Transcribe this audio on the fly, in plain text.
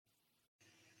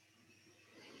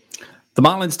The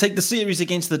Marlins take the series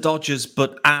against the Dodgers,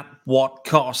 but at what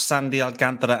cost? Sandy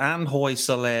Alcantara and Jorge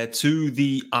Soler to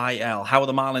the IL. How are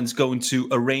the Marlins going to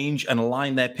arrange and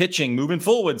align their pitching moving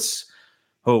forwards?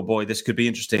 Oh boy, this could be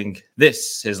interesting.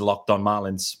 This is Locked On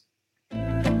Marlins.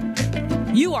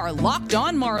 You are Locked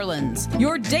On Marlins,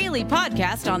 your daily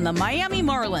podcast on the Miami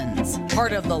Marlins.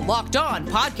 Part of the Locked On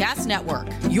Podcast Network,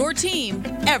 your team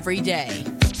every day.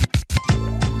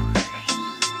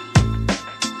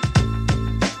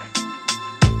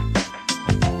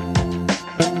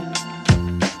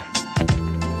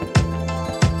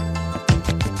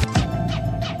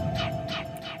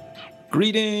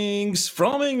 Greetings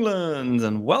from England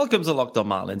and welcome to Locked On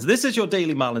Marlins. This is your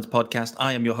daily Marlins podcast.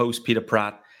 I am your host, Peter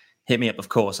Pratt. Hit me up, of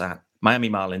course, at Miami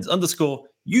Marlins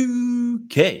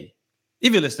 _UK.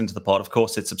 If you're listening to the pod, of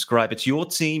course, hit subscribe. It's your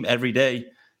team every day.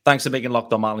 Thanks for making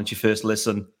Locked On Marlins your first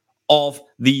listen of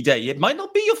the day. It might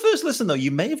not be your first listen, though.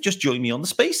 You may have just joined me on the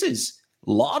Spaces.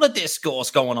 A lot of discourse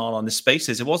going on the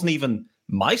Spaces. It wasn't even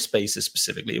my Spaces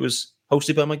specifically. It was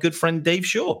hosted by my good friend Dave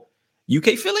Shaw,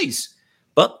 UK Phillies.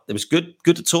 But it was good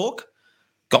to talk.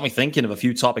 Got me thinking of a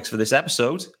few topics for this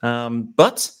episode.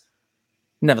 But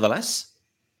nevertheless,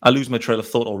 I lose my trail of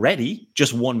thought already.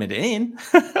 Just 1 minute in.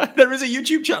 There is a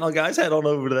YouTube channel, guys. Head on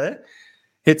over there.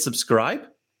 Hit subscribe.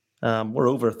 We're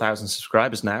over 1,000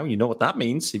 subscribers now. You know what that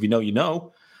means. If you know, you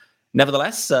know.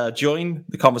 Nevertheless, join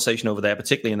the conversation over there,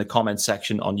 particularly in the comments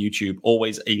section on YouTube.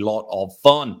 Always a lot of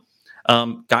fun.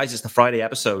 Guys, it's the Friday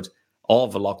episode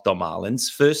of Locked On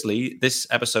Marlins. Firstly, this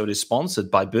episode is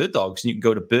sponsored by Bird Dogs. You can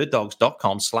go to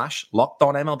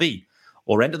birddogs.com/LockedOnMLB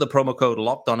or enter the promo code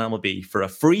LockedOnMLB for a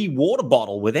free water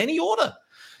bottle with any order.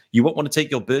 You won't want to take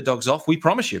your Bird Dogs off, we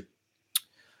promise you.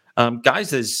 Guys,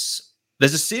 there's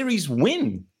a series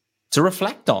win to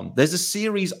reflect on. There's a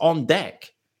series on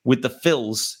deck with the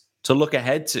Phils to look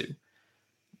ahead to.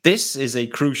 This is a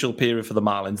crucial period for the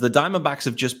Marlins. The Diamondbacks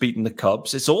have just beaten the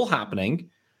Cubs. It's all happening.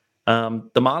 The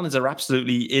Marlins are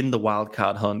absolutely in the wild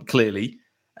card hunt, clearly.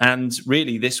 And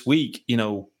really, this week,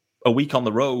 a week on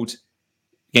the road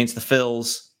against the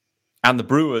Phils and the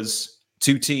Brewers,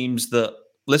 two teams that,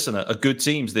 listen, are good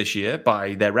teams this year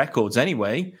by their records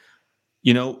anyway.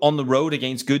 On the road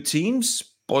against good teams,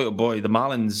 boy, oh boy, the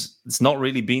Marlins, it's not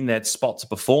really been their spot to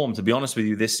perform, to be honest with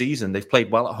you, this season. They've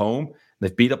played well at home.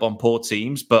 They've beat up on poor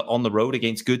teams, but on the road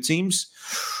against good teams,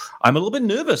 I'm a little bit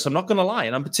nervous. I'm not going to lie.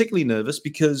 And I'm particularly nervous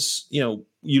because, you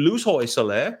lose Jorge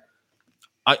Soler.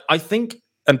 I think,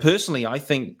 and personally, I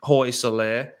think Jorge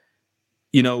Soler,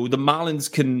 the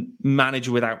Marlins can manage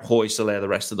without Jorge Soler the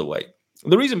rest of the way.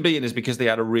 The reason being is because they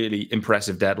had a really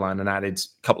impressive deadline and added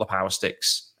a couple of power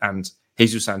sticks. And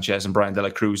Jesus Sanchez and Brian De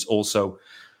La Cruz also,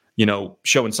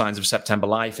 showing signs of September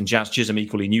life. And Jazz Chisholm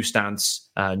equally new stance,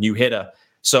 new hitter.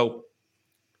 So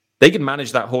they can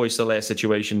manage that Jorge Soler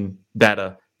situation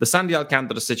better. The Sandy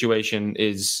Alcantara situation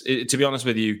is, to be honest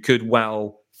with you, could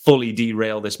well fully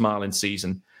derail this Marlins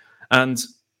season. And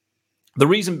the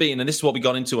reason being, and this is what we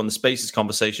got into on the Spaces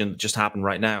conversation that just happened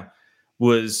right now,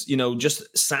 was,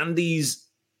 just Sandy's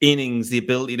innings, the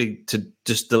ability to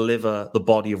just deliver the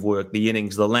body of work, the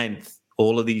innings, the length,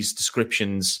 all of these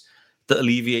descriptions that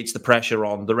alleviates the pressure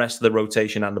on the rest of the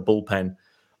rotation and the bullpen.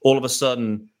 All of a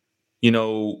sudden,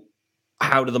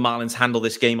 how do the Marlins handle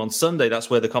this game on Sunday? That's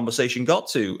where the conversation got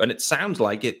to. And it sounds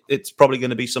like it's probably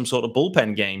going to be some sort of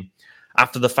bullpen game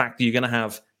after the fact that you're going to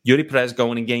have Yuri Perez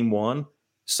going in game one.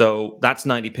 So that's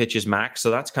 90 pitches max. So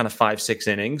that's kind of 5-6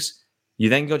 innings. You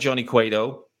then got Johnny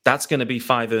Cueto. That's going to be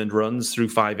 5 earned runs through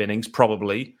 5 innings,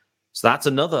 probably. So that's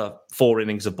another 4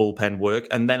 innings of bullpen work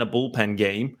and then a bullpen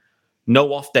game.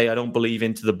 No off day, I don't believe,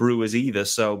 into the Brewers either.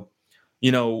 So,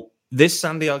 this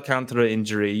Sandy Alcantara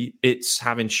injury, it's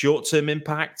having short-term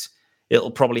impact.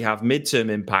 It'll probably have mid-term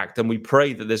impact. And we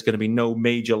pray that there's going to be no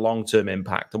major long-term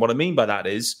impact. And what I mean by that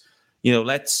is,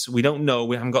 we don't know.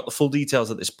 We haven't got the full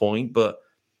details at this point. But,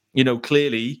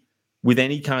 clearly, with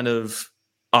any kind of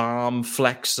arm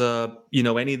flexor,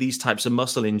 any of these types of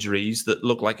muscle injuries that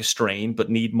look like a strain but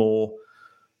need more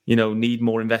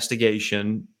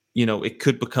investigation, it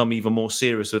could become even more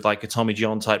serious with like a Tommy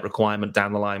John type requirement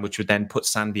down the line, which would then put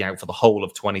Sandy out for the whole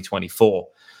of 2024.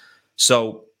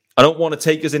 So I don't want to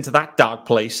take us into that dark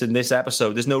place in this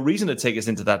episode. There's no reason to take us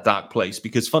into that dark place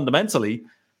because fundamentally,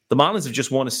 the Marlins have just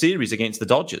won a series against the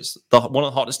Dodgers, one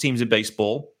of the hottest teams in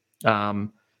baseball.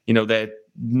 They're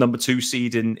number 2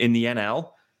 seed in the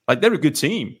NL. Like, they're a good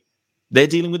team. They're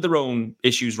dealing with their own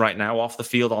issues right now, off the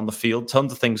field, on the field,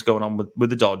 tons of things going on with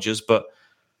the Dodgers. But,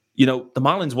 the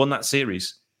Marlins won that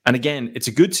series. And again, it's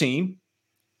a good team.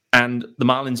 And the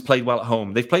Marlins played well at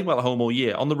home. They've played well at home all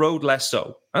year. On the road, less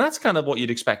so. And that's kind of what you'd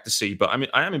expect to see. But I mean,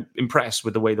 I am impressed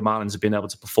with the way the Marlins have been able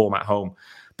to perform at home.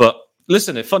 But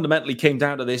listen, it fundamentally came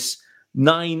down to this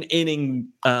 9-inning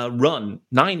run.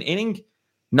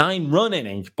 9-run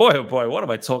inning. Boy, oh boy, what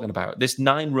am I talking about? This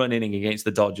 9-run inning against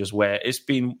the Dodgers, where it's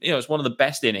been, it's one of the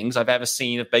best innings I've ever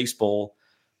seen of baseball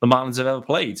the Marlins have ever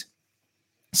played.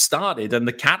 Started, and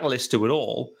the catalyst to it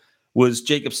all was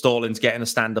Jacob Stallings getting a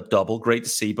stand-up double. Great to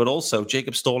see. But also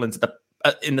Jacob Stallings,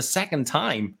 in the second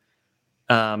time,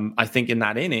 I think in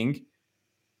that inning,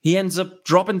 he ends up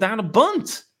dropping down a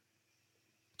bunt.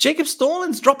 Jacob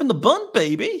Stallings dropping the bunt,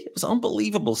 baby. It was an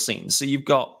unbelievable scene. So you've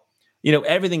got,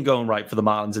 everything going right for the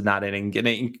Marlins in that inning. And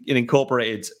it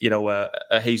incorporated,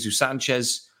 a Jesus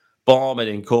Sanchez bomb. It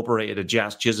incorporated a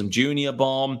Jazz Chisholm Jr.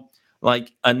 bomb.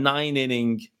 Like a nine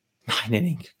inning,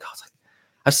 God,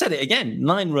 I've said it again,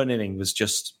 9-run inning was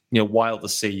just, wild to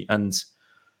see. And,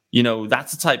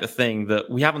 that's the type of thing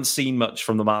that we haven't seen much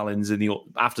from the Marlins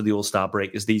after the All-Star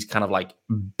break, is these kind of like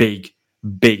big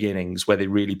innings where they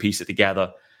really piece it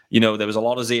together. There was a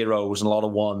lot of zeros and a lot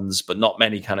of ones, but not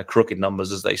many kind of crooked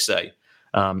numbers, as they say.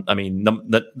 I mean,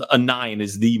 a 9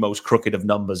 is the most crooked of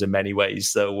numbers in many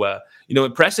ways. So,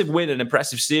 impressive win, an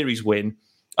impressive series win.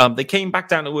 They came back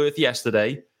down to earth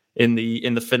yesterday in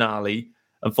the finale.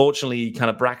 Unfortunately, kind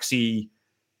of Braxy,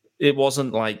 it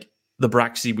wasn't like the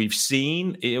Braxy we've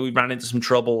seen. We ran into some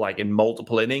trouble like in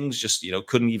multiple innings, just,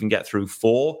 couldn't even get through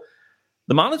 4.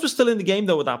 The Marlins were still in the game,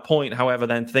 though, at that point. However,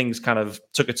 then things kind of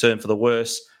took a turn for the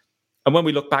worse. And when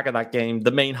we look back at that game,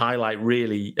 the main highlight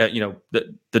really,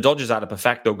 the Dodgers had a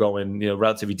perfecto going,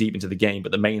 relatively deep into the game.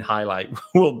 But the main highlight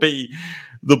will be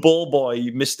the ball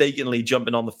boy mistakenly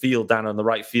jumping on the field down on the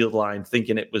right field line,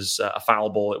 thinking it was a foul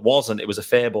ball. It wasn't. It was a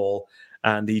fair ball.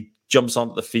 And he jumps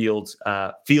onto the field,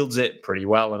 fields it pretty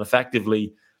well, and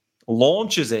effectively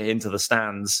launches it into the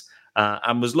stands,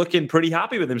 and was looking pretty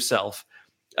happy with himself.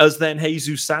 As then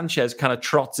Jesus Sanchez kind of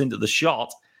trots into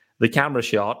the camera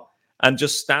shot, and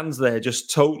just stands there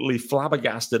just totally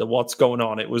flabbergasted at what's going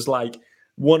on. It was like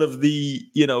one of the,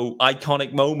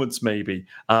 iconic moments, maybe.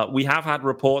 We have had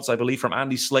reports, I believe, from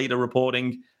Andy Slater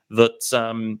reporting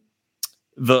that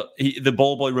the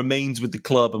ball boy remains with the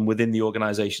club and within the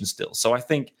organization still. So I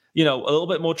think, a little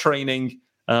bit more training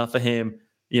for him,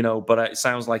 but it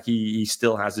sounds like he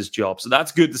still has his job. So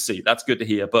that's good to see. That's good to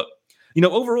hear. But,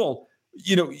 overall,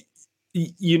 you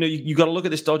got to look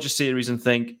at this Dodgers series and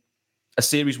think, a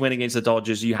series win against the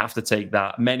Dodgers, you have to take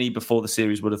that. Many before the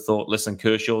series would have thought, listen,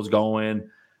 Kershaw's going,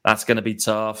 that's going to be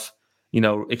tough,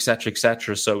 et cetera, et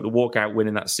cetera. So to walk out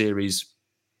winning that series,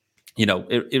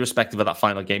 irrespective of that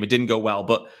final game, it didn't go well.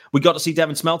 But we got to see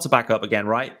Devin Smeltzer back up again,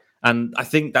 right? And I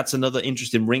think that's another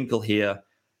interesting wrinkle here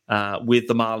with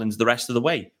the Marlins the rest of the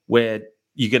way, where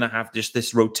you're going to have just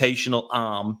this rotational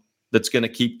arm that's going to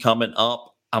keep coming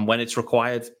up. And when it's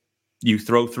required, you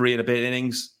throw 3 and a bit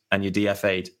innings and you're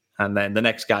DFA'd. And then the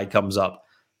next guy comes up,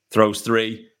 throws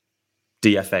 3,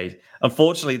 DFA'd.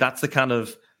 Unfortunately, that's the kind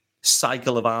of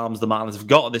cycle of arms the Marlins have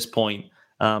got at this point,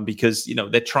 because,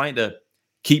 they're trying to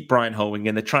keep Brian Hoeing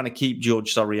and they're trying to keep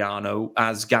George Soriano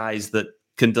as guys that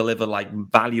can deliver like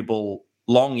valuable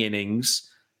long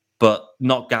innings, but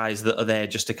not guys that are there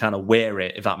just to kind of wear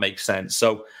it, if that makes sense.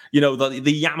 So, the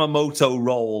Yamamoto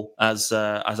role, as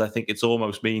I think it's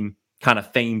almost been kind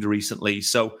of famed recently.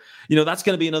 So, that's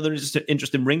going to be another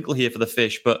interesting wrinkle here for the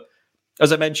Fish. But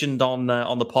as I mentioned on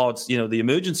the pod, the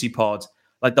emergency pod,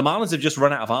 like the Marlins have just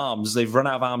run out of arms. They've run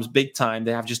out of arms big time.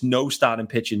 They have just no starting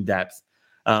pitching depth.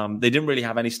 They didn't really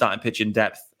have any starting pitching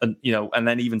depth, and and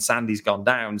then even Sandy's gone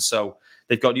down. So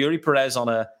they've got Yuri Perez on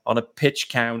a pitch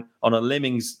count, on an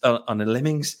innings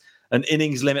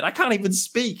limit. I can't even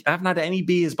speak. I haven't had any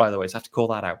beers, by the way, so I have to call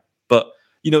that out. But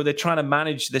they're trying to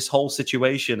manage this whole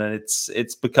situation, and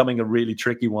it's becoming a really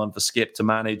tricky one for Skip to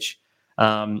manage.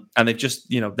 And they've just,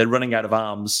 they're running out of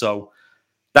arms. So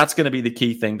that's going to be the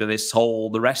key thing to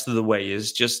the rest of the way,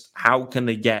 is just how can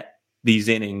they get these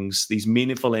innings, these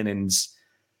meaningful innings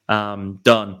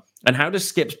done? And how does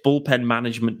Skip's bullpen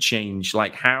management change?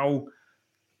 Like how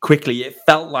quickly it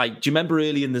felt like, do you remember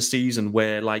early in the season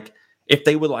where like, if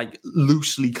they were like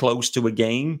loosely close to a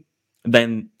game,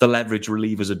 then the leverage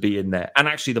relievers would be in there. And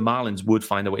actually the Marlins would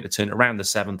find a way to turn it around the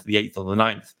 7th, the 8th, or the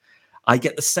 9th. I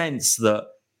get the sense that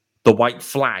the white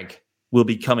flag will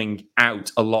be coming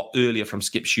out a lot earlier from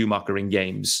Skip Schumaker in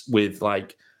games with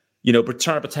like, trying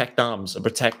to protect arms and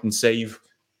protect and save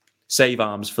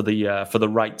arms for the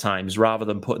right times, rather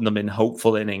than putting them in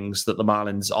hopeful innings that the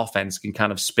Marlins offense can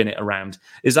kind of spin it around.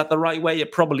 Is that the right way?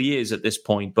 It probably is at this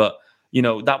point. But,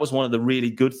 that was one of the really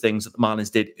good things that the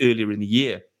Marlins did earlier in the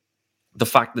year. the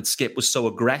fact that Skip was so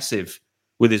aggressive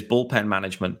with his bullpen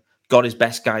management, got his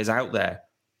best guys out there,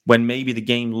 when maybe the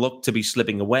game looked to be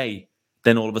slipping away,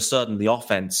 then all of a sudden the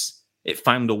offense, it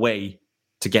found a way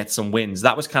to get some wins.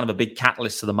 That was kind of a big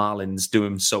catalyst to the Marlins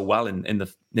doing so well in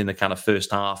the kind of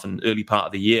first half and early part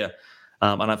of the year.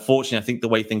 And unfortunately, I think the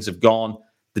way things have gone,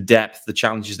 the depth, the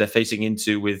challenges they're facing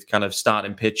into with kind of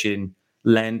starting pitching,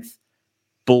 length,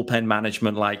 bullpen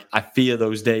management, like I fear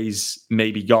those days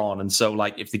may be gone. And so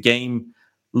like if the game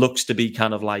looks to be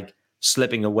kind of like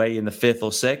slipping away in the fifth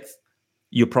or sixth,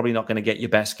 you're probably not going to get your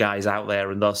best guys out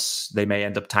there, and thus they may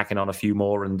end up tacking on a few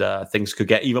more, and things could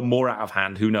get even more out of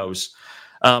hand. Who knows?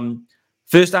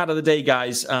 First out of the day,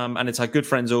 guys, and it's our good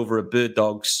friends over at Bird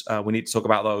Dogs. We need to talk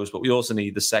about those, but we also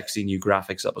need the sexy new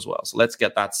graphics up as well. So let's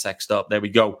get that sexed up. There we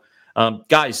go.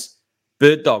 Guys,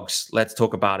 Bird Dogs, let's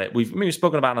talk about it. We've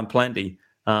spoken about them plenty.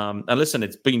 And listen,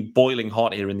 it's been boiling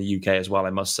hot here in the UK as well, I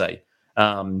must say.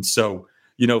 So,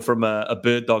 from a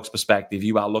Bird Dogs perspective,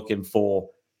 you are looking for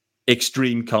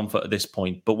extreme comfort at this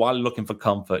point. But while you're looking for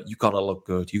comfort, you got to look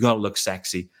good. You got to look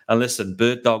sexy. And listen,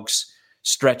 Bird Dogs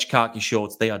stretch khaki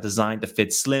shorts, they are designed to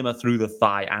fit slimmer through the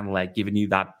thigh and leg, giving you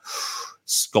that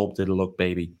sculpted look,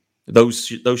 baby. Those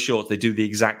shorts, they do the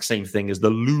exact same thing as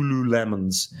the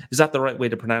Lululemons. Is that the right way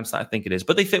to pronounce that? I think it is.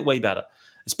 But they fit way better.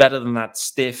 It's better than that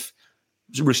stiff,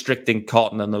 restricting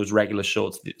cotton and those regular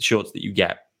shorts that you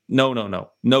get. No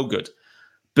good.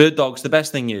 Bird Dogs, the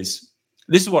best thing is,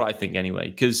 this is what I think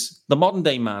anyway, because the modern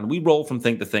day man, we roll from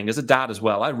thing to thing. As a dad as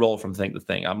well, I roll from thing to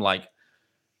thing. I'm like,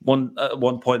 at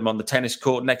one point I'm on the tennis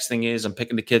court. Next thing is I'm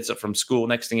picking the kids up from school.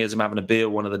 Next thing is I'm having a beer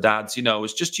with one of the dads.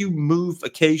 It's just you move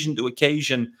occasion to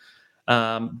occasion.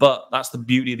 But that's the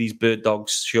beauty of these Bird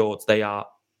Dogs shorts. They are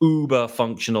uber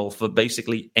functional for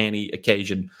basically any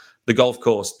occasion. The golf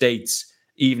course, dates,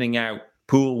 evening out,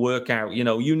 pool workout,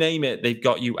 you name it, they've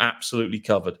got you absolutely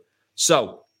covered.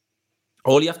 So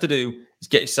all you have to do is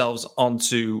get yourselves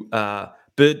onto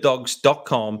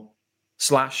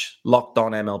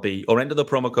birddogs.com/LockedOnMLB or enter the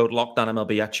promo code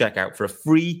LockedOnMLB at checkout for a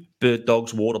free Bird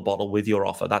Dogs water bottle with your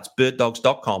offer. That's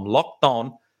birddogs.com,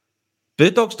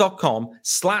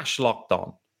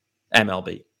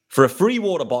 birddogs.com/LockedOnMLB for a free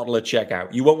water bottle at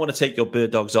checkout. You won't want to take your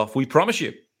Bird Dogs off, we promise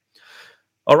you.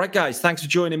 All right, guys, thanks for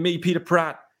joining me, Peter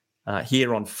Pratt,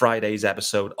 here on Friday's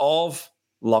episode of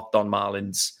Locked On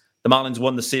Marlins. The Marlins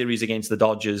won the series against the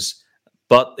Dodgers,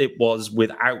 but it was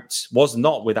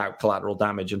not without collateral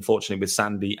damage, unfortunately, with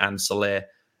Sandy and Soler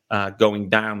going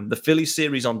down. The Phillies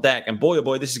series on deck, and boy, oh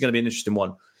boy, this is going to be an interesting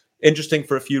one. Interesting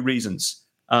for a few reasons.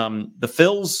 The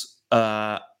Phils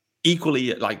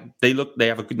equally, they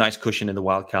have a good, nice cushion in the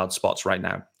wild card spots right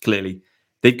now, clearly.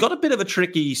 They've got a bit of a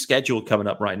tricky schedule coming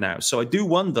up right now. So I do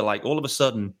wonder, all of a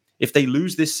sudden, if they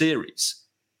lose this series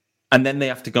and then they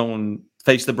have to go and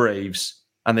face the Braves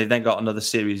and they then got another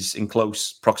series in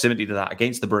close proximity to that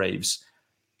against the Braves,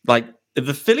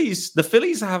 the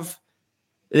Phillies have,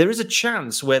 there is a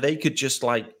chance where they could just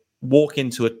walk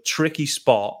into a tricky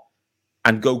spot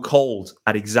and go cold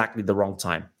at exactly the wrong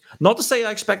time. Not to say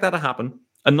I expect that to happen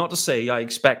and not to say I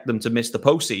expect them to miss the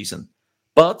postseason,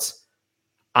 but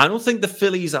I don't think the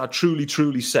Phillies are truly,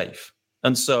 truly safe.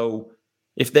 And so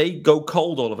if they go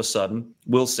cold all of a sudden,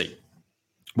 we'll see.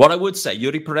 What I would say,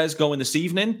 Yuri Perez going this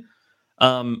evening,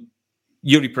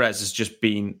 Yuri Perez has just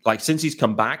been, since he's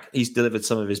come back, he's delivered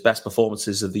some of his best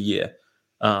performances of the year.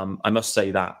 I must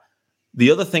say that. The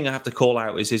other thing I have to call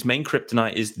out is his main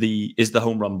kryptonite is the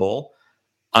home run ball.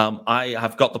 I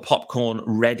have got the popcorn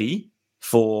ready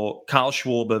for Kyle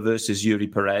Schwarber versus Yuri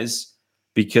Perez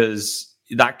because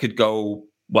that could go,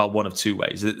 one of two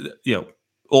ways.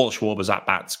 All Schwarber's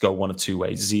at-bats go one of two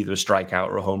ways. It's either a strikeout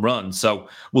or a home run. So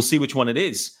we'll see which one it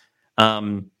is.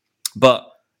 But,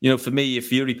 for me,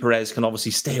 if Yuri Perez can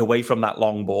obviously stay away from that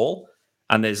long ball,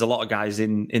 and there's a lot of guys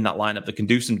in that lineup that can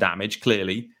do some damage,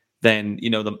 clearly, then,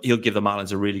 he'll give the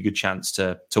Marlins a really good chance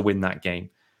to win that game.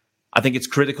 I think it's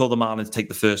critical the Marlins take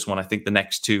the first one. I think the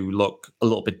next two look a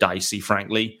little bit dicey,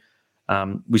 frankly.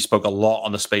 We spoke a lot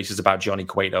on the spaces about Johnny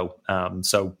Cueto.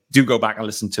 So do go back and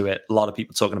listen to it. A lot of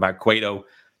people talking about Cueto.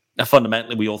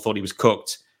 Fundamentally, we all thought he was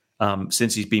cooked.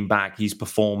 Since he's been back, he's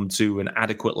performed to an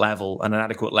adequate level. And an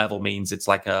adequate level means it's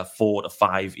like a 4 to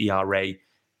 5 ERA,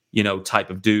 type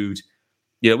of dude.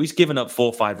 He's given up 4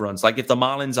 or 5 runs. If the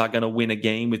Marlins are going to win a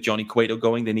game with Johnny Cueto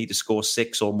going, they need to score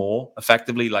 6 or more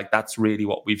effectively. That's really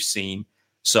what we've seen.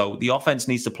 So the offense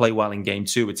needs to play well in game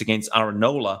 2. It's against Aaron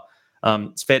Nola.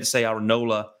 It's fair to say Aaron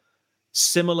Nola,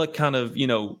 similar kind of,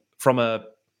 from a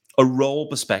role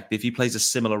perspective, he plays a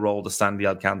similar role to Sandy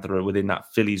Alcantara within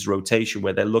that Phillies rotation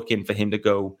where they're looking for him to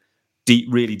go deep,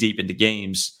 really deep into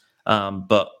games.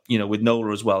 But with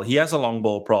Nola as well, he has a long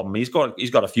ball problem. He's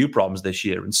got a few problems this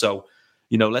year, and so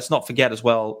let's not forget as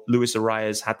well. Luis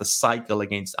Arias had the cycle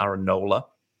against Aaron Nola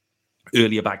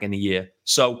earlier back in the year.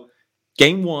 So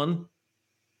game 1,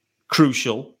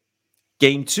 crucial.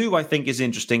 Game 2, I think, is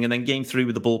interesting. And then game 3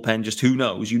 with the bullpen, just who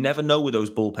knows? You never know with those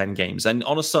bullpen games. And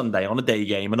on a Sunday, on a day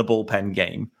game and a bullpen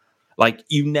game,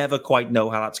 you never quite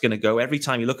know how that's going to go. Every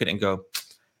time you look at it and go,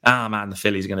 man, the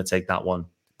Phillies are going to take that one.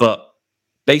 But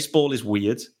baseball is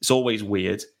weird. It's always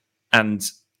weird. And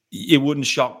it wouldn't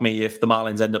shock me if the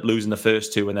Marlins end up losing the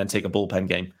first 2 and then take a bullpen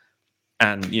game.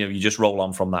 And, you just roll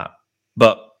on from that.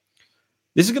 But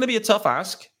this is going to be a tough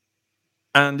ask.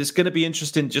 And it's going to be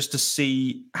interesting just to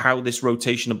see how this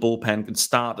rotation of bullpen can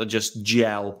start to just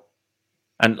gel.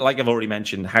 And like I've already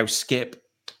mentioned, how Skip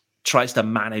tries to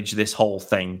manage this whole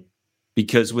thing.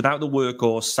 Because without the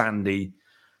workhorse, Sandy,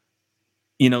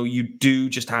 you do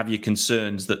just have your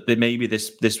concerns that there may be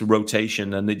this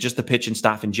rotation and just the pitching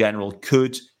staff in general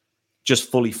could just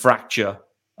fully fracture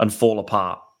and fall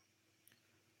apart.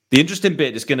 The interesting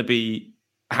bit is going to be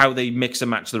how they mix and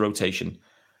match the rotation.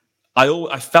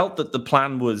 I felt that the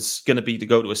plan was going to be to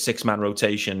go to a 6-man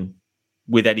rotation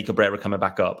with Eddie Cabrera coming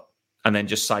back up and then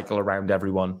just cycle around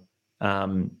everyone,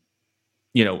 in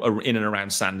and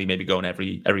around Sandy, maybe going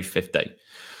every 5th day.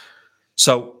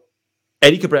 So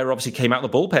Eddie Cabrera obviously came out of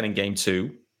the bullpen in game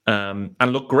 2 and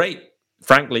looked great.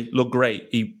 Frankly, looked great.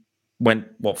 He went,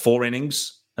 4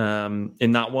 innings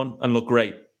in that one and looked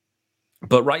great.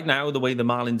 But right now, the way the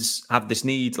Marlins have this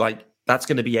need, that's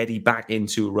going to be Eddie back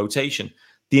into a rotation.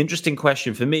 The interesting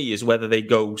question for me is whether they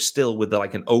go still with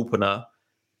an opener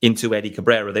into Eddie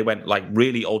Cabrera. They went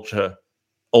really ultra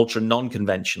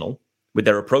non-conventional with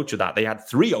their approach of that. They had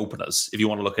 3 openers, if you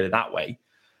want to look at it that way.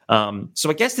 So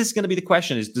I guess this is going to be the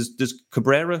question: is does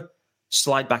Cabrera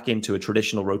slide back into a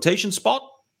traditional rotation spot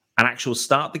and actually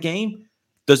start the game?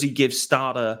 Does he have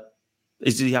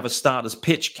a starter's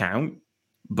pitch count,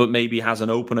 but maybe has an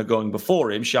opener going before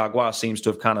him? Chargois seems to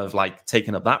have kind of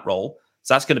taken up that role.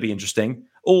 So that's going to be interesting.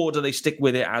 Or do they stick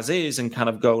with it as is and kind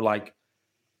of go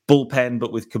bullpen,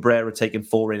 but with Cabrera taking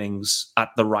 4 innings at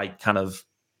the right kind of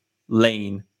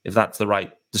lane, if that's the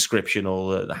right description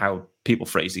or how people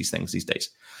phrase these things these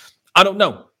days? I don't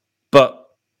know. But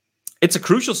it's a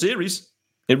crucial series.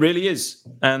 It really is.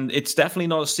 And it's definitely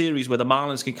not a series where the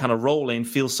Marlins can kind of roll in,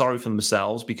 feel sorry for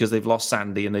themselves because they've lost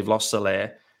Sandy and they've lost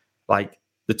Soler.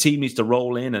 The team needs to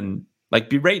roll in and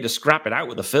be ready to scrap it out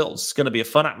with the Phils. It's going to be a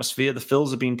fun atmosphere. The Phils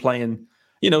have been playing,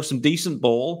 some decent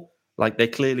ball. They're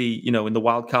clearly, in the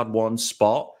wildcard 1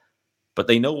 spot, but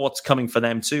they know what's coming for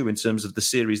them too in terms of the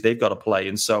series they've got to play.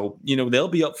 And so, they'll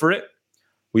be up for it.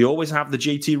 We always have the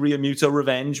JT Realmuto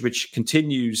revenge, which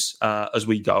continues as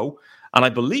we go. And I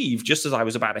believe, just as I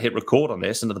was about to hit record on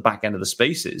this and at the back end of the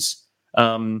spaces,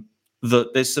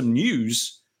 that there's some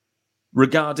news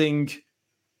regarding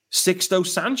Sixto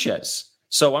Sanchez.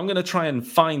 So I'm going to try and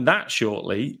find that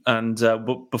shortly. And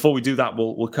but before we do that,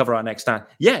 we'll cover our next ad.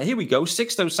 Yeah, here we go.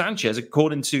 Sixto Sanchez,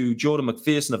 according to Jordan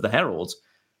McPherson of the Herald,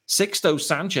 Sixto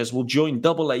Sanchez will join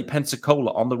AA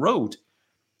Pensacola on the road.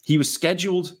 He was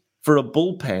scheduled for a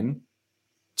bullpen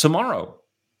tomorrow.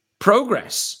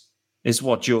 Progress is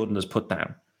what Jordan has put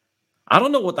down. I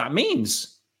don't know what that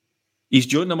means. He's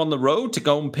joining them on the road to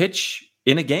go and pitch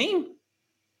in a game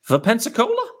for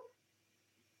Pensacola?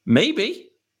 Maybe.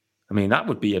 I mean, that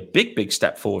would be a big, big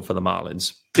step forward for the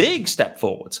Marlins. Big step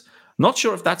forward. Not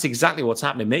sure if that's exactly what's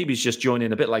happening. Maybe he's just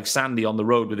joining a bit like Sandy on the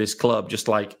road with his club, just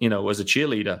as a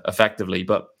cheerleader, effectively.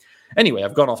 But anyway,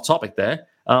 I've gone off topic there.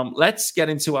 Let's get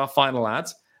into our final ad,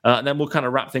 and then we'll kind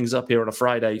of wrap things up here on a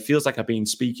Friday. Feels like I've been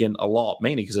speaking a lot,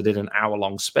 mainly because I did an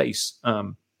hour-long space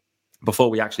before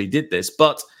we actually did this.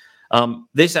 But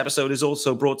this episode is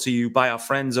also brought to you by our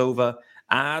friends over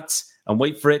at, and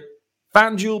wait for it,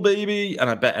 FanDuel, baby. And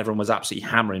I bet everyone was absolutely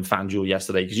hammering FanDuel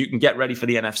yesterday because you can get ready for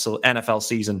the NFL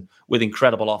season with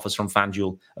incredible offers from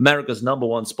FanDuel, America's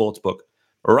 #1 sportsbook.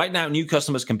 Right now, new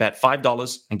customers can bet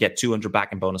 $5 and get $200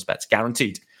 back in bonus bets,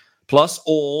 guaranteed. Plus,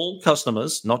 all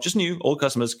customers, not just new, all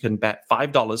customers can bet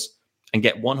 $5 and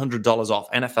get $100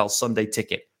 off NFL Sunday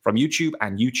Ticket from YouTube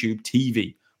and YouTube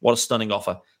TV. What a stunning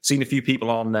offer. Seen a few people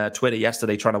on Twitter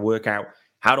yesterday trying to work out,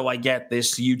 how do I get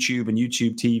this YouTube and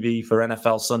YouTube TV for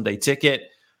NFL Sunday Ticket?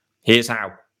 Here's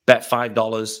how. Bet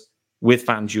 $5 with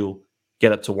FanDuel.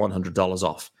 Get up to $100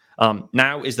 off.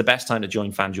 Now is the best time to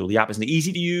join FanDuel. The app is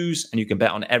easy to use, and you can bet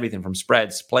on everything from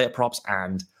spreads, player props,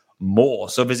 and more.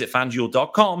 So visit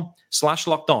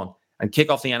FanDuel.com/lockedon and kick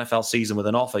off the NFL season with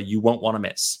an offer you won't want to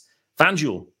miss.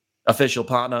 FanDuel, official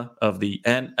partner of the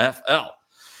NFL.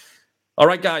 All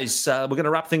right, guys, we're going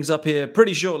to wrap things up here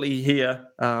pretty shortly here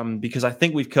because I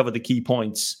think we've covered the key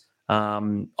points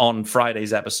on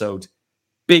Friday's episode.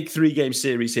 Big 3-game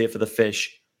series here for the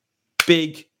Fish.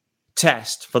 Big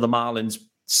test for the Marlins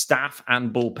staff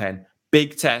and bullpen.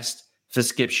 Big test for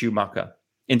Skip Schumaker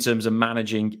in terms of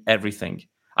managing everything.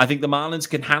 I think the Marlins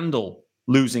can handle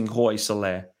losing Jorge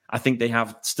Soler. I think they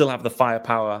still have the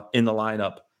firepower in the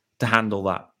lineup to handle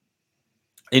that.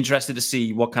 Interested to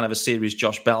see what kind of a series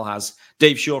Josh Bell has.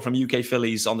 Dave Shaw from UK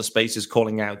Phillies on the Spaces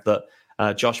calling out that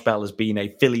Josh Bell has been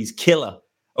a Phillies killer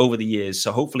over the years.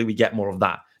 So hopefully we get more of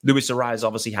that. Luis Ariz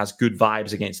obviously has good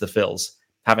vibes against the Phils,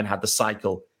 having had the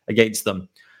cycle against them.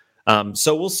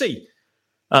 So we'll see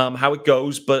how it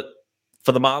goes. But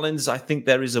for the Marlins, I think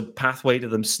there is a pathway to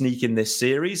them sneaking this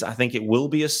series. I think it will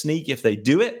be a sneak if they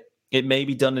do it. It may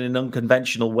be done in an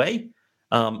unconventional way.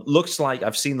 Looks like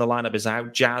I've seen the lineup is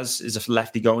out. Jazz is a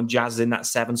lefty going. Jazz is in that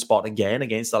 7 spot again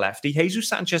against the lefty. Jesus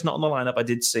Sanchez not on the lineup. I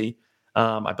did see.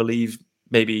 I believe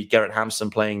maybe Garrett Hampson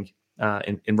playing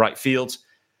in right field.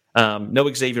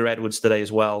 No Xavier Edwards today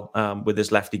as well with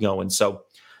his lefty going. So,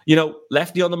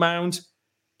 lefty on the mound.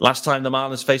 Last time the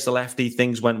Marlins faced a lefty,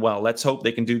 things went well. Let's hope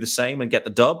they can do the same and get the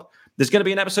dub. There's going to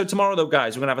be an episode tomorrow, though,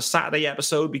 guys. We're going to have a Saturday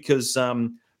episode because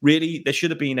really there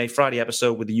should have been a Friday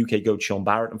episode with the UK GOAT, Sean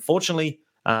Barrett. Unfortunately,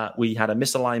 we had a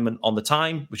misalignment on the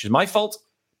time, which is my fault.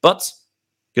 But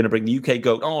going to bring the UK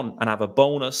GOAT on and have a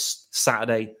bonus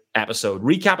Saturday episode.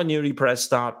 Recapping Yuri Perez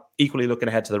start, equally looking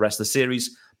ahead to the rest of the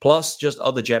series, plus just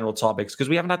other general topics because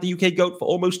we haven't had the UK GOAT for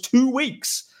almost 2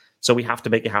 weeks. So we have to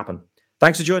make it happen.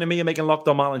 Thanks for joining me and making Locked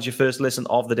On Marlins your first listen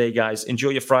of the day, guys. Enjoy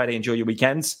your Friday. Enjoy your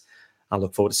weekends. I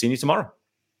look forward to seeing you tomorrow.